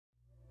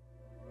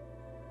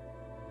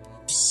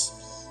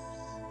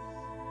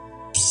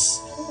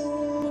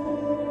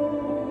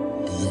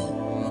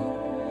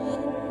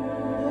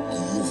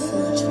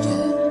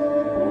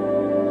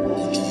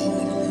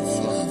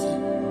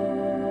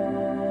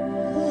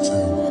Never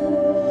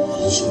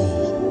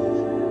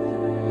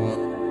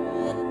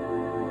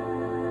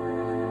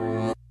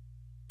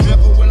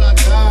will I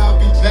die, I'll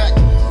be back.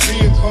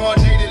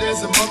 Reincarnated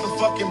as a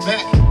motherfucking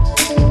Mac.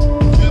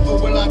 Never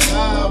will I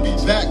die, I'll be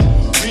back.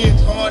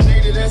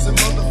 Reincarnated as a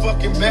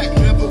motherfucking Mac.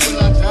 Never will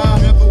I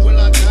die, never will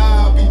I die,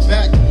 I'll be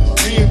back.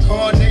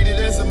 Reincarnated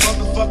as a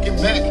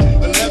motherfucking Mac.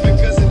 11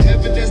 cause in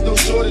heaven there's no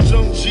shortage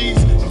on G's.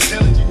 I'm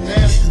telling you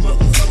now, these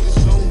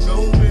motherfuckers don't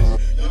know me.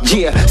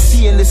 Yeah,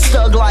 seeing this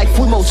thug life,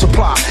 we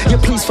multiply. Your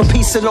pleas for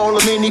peace and all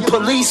the many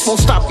police won't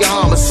stop your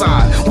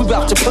homicide. We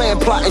about to plan,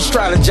 plot, and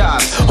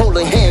strategize.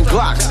 Holding hand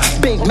Glocks,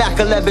 Big Mac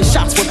 11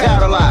 shots were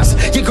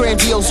paralyzed. Your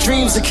grandiose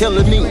dreams are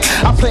killing me.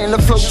 I plan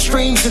to float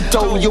streams and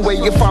throw you away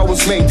if I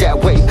was made that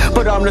way.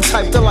 But I'm the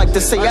type to like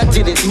to say I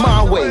did it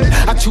my way.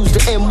 I choose the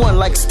M1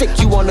 like stick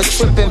you on a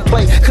trip and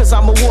play. Cause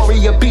I'm a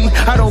warrior B,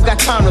 I don't got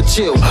time to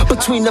chill.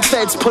 Between the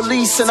feds,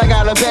 police, and I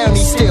got a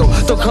bounty still.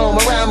 Don't come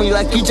around me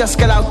like you just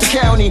got out the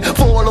county.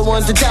 For all the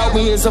ones that doubt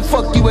me is a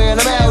fuck you and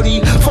I'm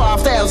outie.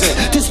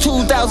 5,000, this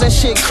 2,000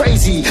 shit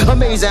crazy.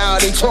 Amazing how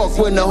they talk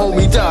when the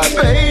homie died,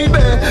 baby.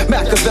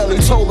 Machiavelli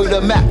told me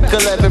the Mac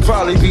 11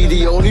 probably be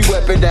the only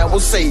weapon that will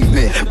save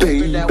me,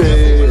 baby. Never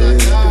will I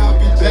die, I'll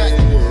be back.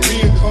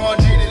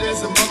 Reincarnated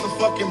as a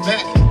motherfucking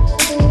Mac.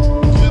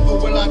 Never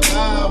will I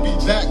die, I'll be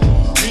back.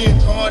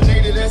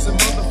 Reincarnated as a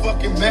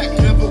motherfucking Mac.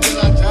 Never will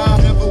I die,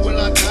 never will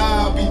I die,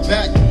 I'll be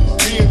back.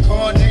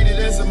 Reincarnated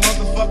as a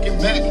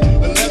motherfucking Mac.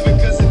 11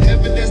 cause in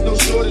heaven there's no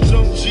shortage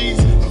on G's.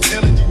 I'm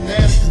telling you now,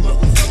 these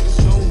motherfuckers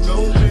don't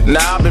know me.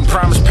 Now I've been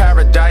promised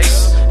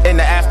paradise in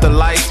the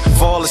afterlife.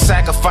 For all the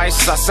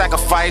sacrifices I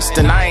sacrificed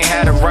and I ain't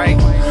had it right.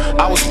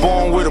 I was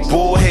born with a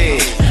bull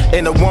head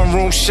in a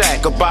one-room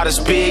shack about as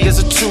big as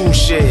a tool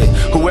shed.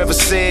 Whoever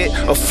said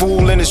a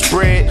fool and his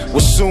bread will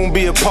soon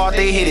be apart,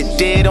 they hit it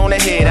dead on the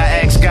head.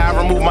 I asked God,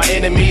 remove my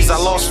enemies, I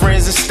lost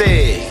friends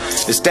instead.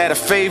 Is that a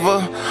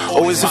favor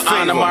or is it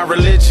honor my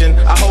religion?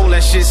 I hold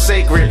that shit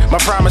sacred. My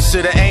promise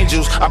to the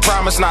angels, I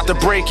promise not to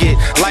break it.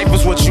 Life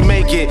is what you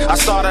make it. I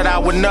started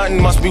out with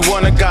nothing, must be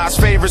one of God's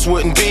favorites.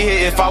 Wouldn't be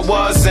here if I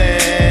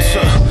wasn't.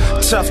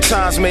 Tough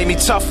times made me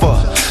tougher.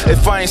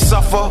 If I ain't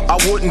suffer, I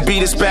wouldn't be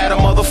this bad a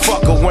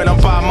motherfucker. When I'm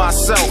by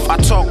myself, I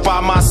talk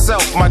by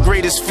myself. My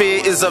greatest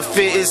fear is a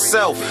fear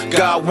itself,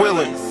 God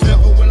willing.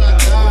 Never will I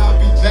die, I'll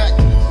be back.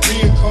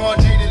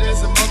 Reincarnated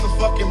as a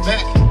motherfucking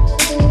Mac.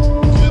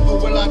 Never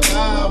will I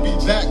die, I'll be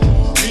back.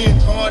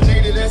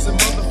 Reincarnated as a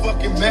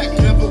motherfucking Mac.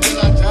 Never will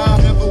I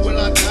die, never will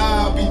I die,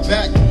 I'll be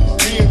back.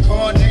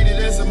 Reincarnated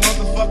as a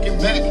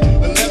motherfucking Mac.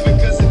 11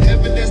 cause in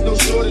heaven there's no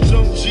shortage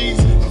on G's.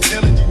 I'm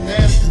telling you now,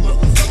 these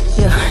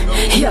motherfuckers don't know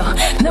me.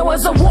 Yeah, now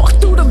as I walk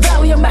through the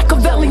valley of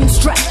Machiavellian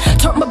strap,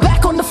 turn my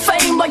back on the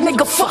fame like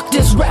nigga fuck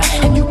this rap.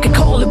 And you can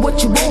call it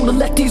what you want to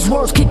let these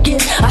words kick in.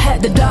 I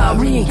had to die,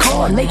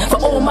 reincarnate for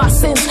all my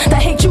sins.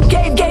 That hate you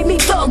gave me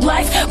thug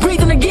life,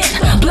 breathing again.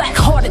 Black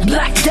hearted,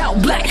 blacked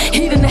out, black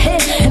heat in the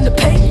head. And the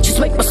pain just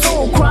make my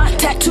soul cry,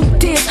 tattooed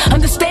tears